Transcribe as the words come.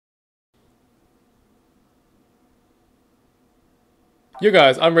Yo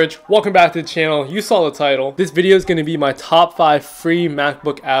guys, I'm Rich. Welcome back to the channel. You saw the title. This video is going to be my top 5 free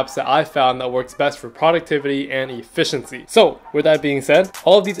MacBook apps that I found that works best for productivity and efficiency. So with that being said,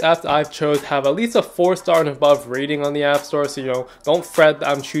 all of these apps that I've chose have at least a 4-star and above rating on the App Store. So don't fret that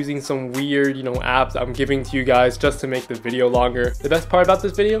I'm choosing some weird apps I'm giving to you guys just to make the video longer. The best part about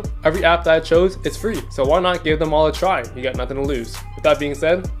this video, every app that I chose is free. So why not give them all a try? You got nothing to lose. With that being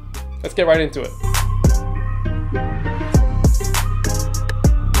said, let's get right into it.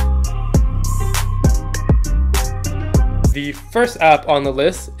 The first app on the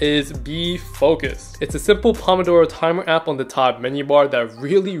list is BeFocused. It's a simple Pomodoro timer app on the top menu bar that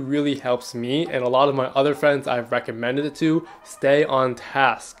really helps me and a lot of my other friends I've recommended it to stay on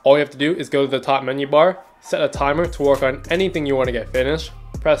task. All you have to do is go to the top menu bar, set a timer to work on anything you want to get finished,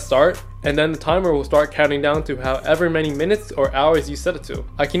 press start, and then the timer will start counting down to however many minutes or hours you set it to.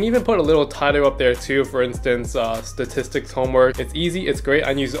 I can even put a little title up there too, for instance, statistics homework. It's easy, it's great.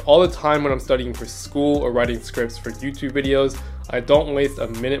 I use it all the time when I'm studying for school or writing scripts for YouTube videos. I don't waste a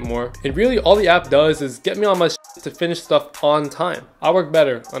minute more. And really all the app does is get me on my shit to finish stuff on time. I work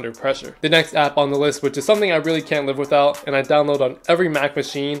better under pressure. The next app on the list, which is something I really can't live without and I download on every Mac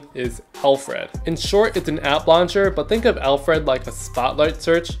machine, is Alfred. In short, it's an app launcher, but think of Alfred like a spotlight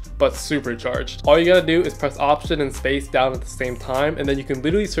search, but supercharged. All you gotta do is press Option and space down at the same time, and then you can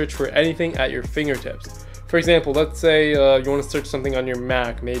literally search for anything at your fingertips. For example, let's say you want to search something on your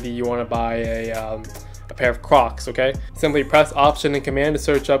Mac. Maybe you want to buy a pair of Crocs, okay? Simply press Option and Command to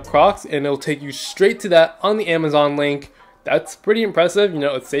search up Crocs, and it'll take you straight to that on the Amazon link. That's pretty impressive.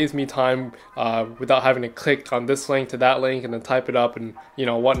 It saves me time without having to click on this link to that link and then type it up and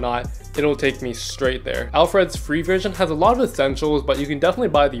whatnot. It'll take me straight there. Alfred's free version has a lot of essentials, but you can definitely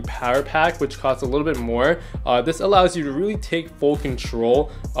buy the power pack, which costs a little bit more. This allows you to really take full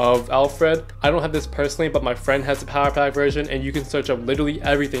control of Alfred. I don't have this personally, but my friend has the power pack version, and you can search up literally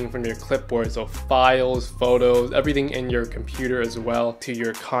everything from your clipboard. So files, photos, everything in your computer as well, to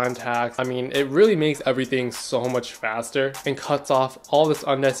your contacts. I mean, it really makes everything so much faster and cuts off all this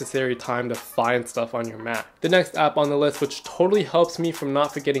unnecessary time to find stuff on your Mac. The next app on the list, which totally helps me from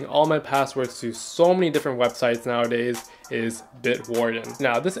not forgetting all my passwords to so many different websites nowadays, is Bitwarden.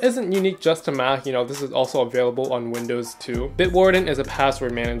 Now, this isn't unique just to Mac, this is also available on Windows too. Bitwarden is a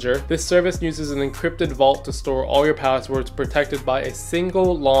password manager. This service uses an encrypted vault to store all your passwords protected by a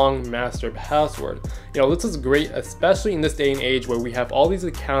single long master password. This is great, especially in this day and age where we have all these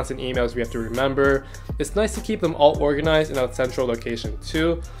accounts and emails we have to remember. It's nice to keep them all organized in a central location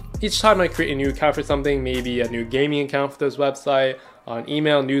too. Each time I create a new account for something, maybe a new gaming account for this website, an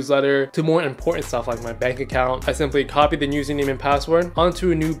email newsletter, to more important stuff like my bank account, I simply copy the username and password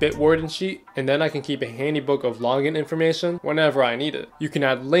onto a new Bitwarden sheet, and then I can keep a handy book of login information whenever I need it. You can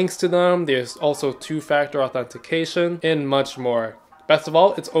add links to them, there's also 2-factor authentication, and much more. Best of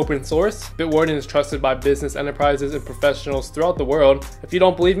all, it's open source. Bitwarden is trusted by business enterprises and professionals throughout the world. If you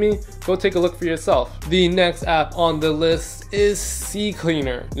don't believe me, go take a look for yourself. The next app on the list is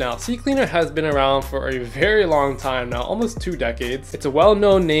CCleaner. Now, CCleaner has been around for a very long time now, almost 2 decades. It's a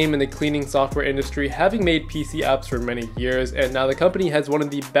well-known name in the cleaning software industry, having made PC apps for many years, and now the company has one of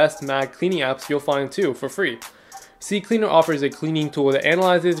the best Mac cleaning apps you'll find too, for free. CCleaner offers a cleaning tool that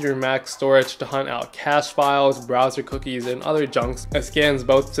analyzes your Mac storage to hunt out cache files, browser cookies, and other junks. It scans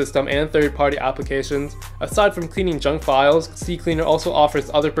both system and third-party applications. Aside from cleaning junk files, CCleaner also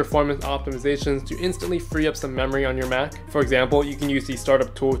offers other performance optimizations to instantly free up some memory on your Mac. For example, you can use the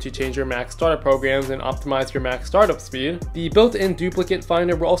startup tool to change your Mac startup programs and optimize your Mac startup speed. The built-in duplicate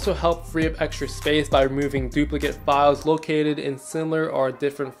finder will also help free up extra space by removing duplicate files located in similar or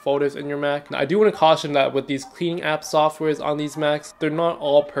different folders in your Mac. Now, I do want to caution that with these cleaning app softwares on these Macs, they're not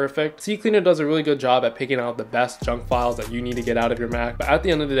all perfect. CCleaner does a really good job at picking out the best junk files that you need to get out of your Mac, but at the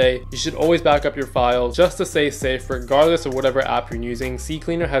end of the day, you should always back up your files just to stay safe regardless of whatever app you're using.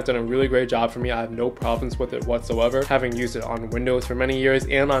 CCleaner has done a really great job for me. I have no problems with it whatsoever, having used it on Windows for many years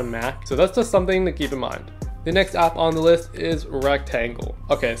and on Mac, so that's just something to keep in mind. The next app on the list is Rectangle.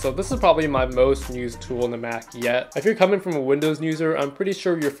 Okay, so this is probably my most used tool in the Mac yet. If you're coming from a Windows user, I'm pretty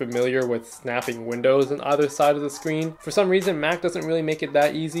sure you're familiar with snapping windows on either side of the screen. For some reason, Mac doesn't really make it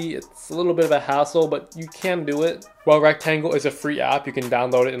that easy. It's a little bit of a hassle, but you can do it. While Rectangle is a free app, you can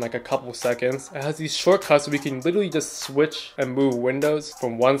download it in like a couple seconds. It has these shortcuts so we can literally just switch and move windows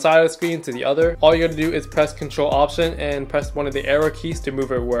from one side of the screen to the other. All you gotta do is press Control Option and press one of the arrow keys to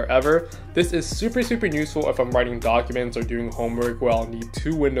move it wherever. This is super useful if I'm writing documents or doing homework where I'll need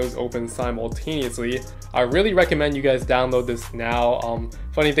 2 windows open simultaneously. I really recommend you guys download this now.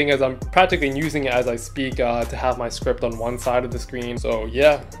 Funny thing is, I'm practically using it as I speak to have my script on one side of the screen. So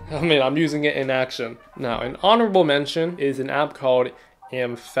yeah, I'm using it in action. Now, an honorable mention is an app called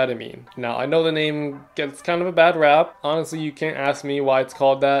Amphetamine. Now, I know the name gets kind of a bad rap. Honestly, you can't ask me why it's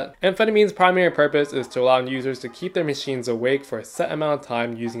called that. Amphetamine's primary purpose is to allow users to keep their machines awake for a set amount of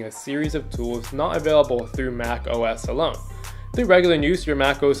time using a series of tools not available through Mac OS alone. Through regular use, your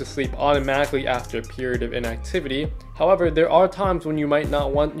Mac goes to sleep automatically after a period of inactivity. However, there are times when you might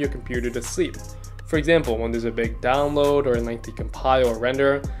not want your computer to sleep. For example, when there's a big download or a lengthy compile or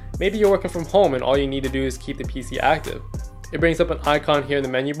render, maybe you're working from home and all you need to do is keep the PC active. It brings up an icon here in the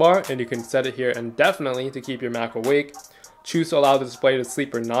menu bar, and you can set it here indefinitely to keep your Mac awake. Choose to allow the display to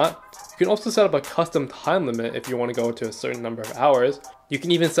sleep or not. You can also set up a custom time limit if you want to go to a certain number of hours. You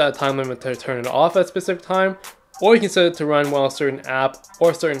can even set a time limit to turn it off at a specific time, or you can set it to run while a certain app or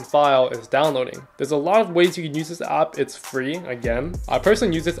a certain file is downloading. There's a lot of ways you can use this app. It's free, again. I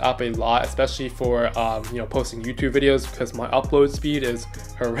personally use this app a lot, especially for posting YouTube videos, because my upload speed is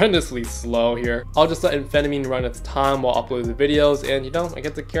horrendously slow here. I'll just let Amphetamine run its time while uploading the videos, and I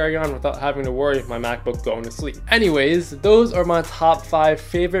get to carry on without having to worry if my MacBook going to sleep. Anyways, those are my top 5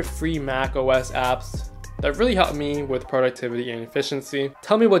 favorite free Mac OS apps that really helped me with productivity and efficiency.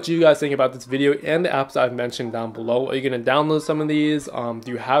 Tell me what you guys think about this video and the apps I've mentioned down below. Are you going to download some of these? Do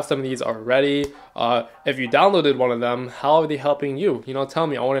you have some of these already? If you downloaded one of them, how are they helping you? Tell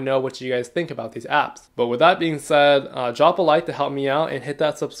me. I want to know what you guys think about these apps. But with that being said, drop a like to help me out and hit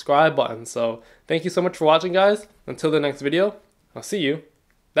that subscribe button. So thank you so much for watching, guys. Until the next video, I'll see you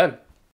then.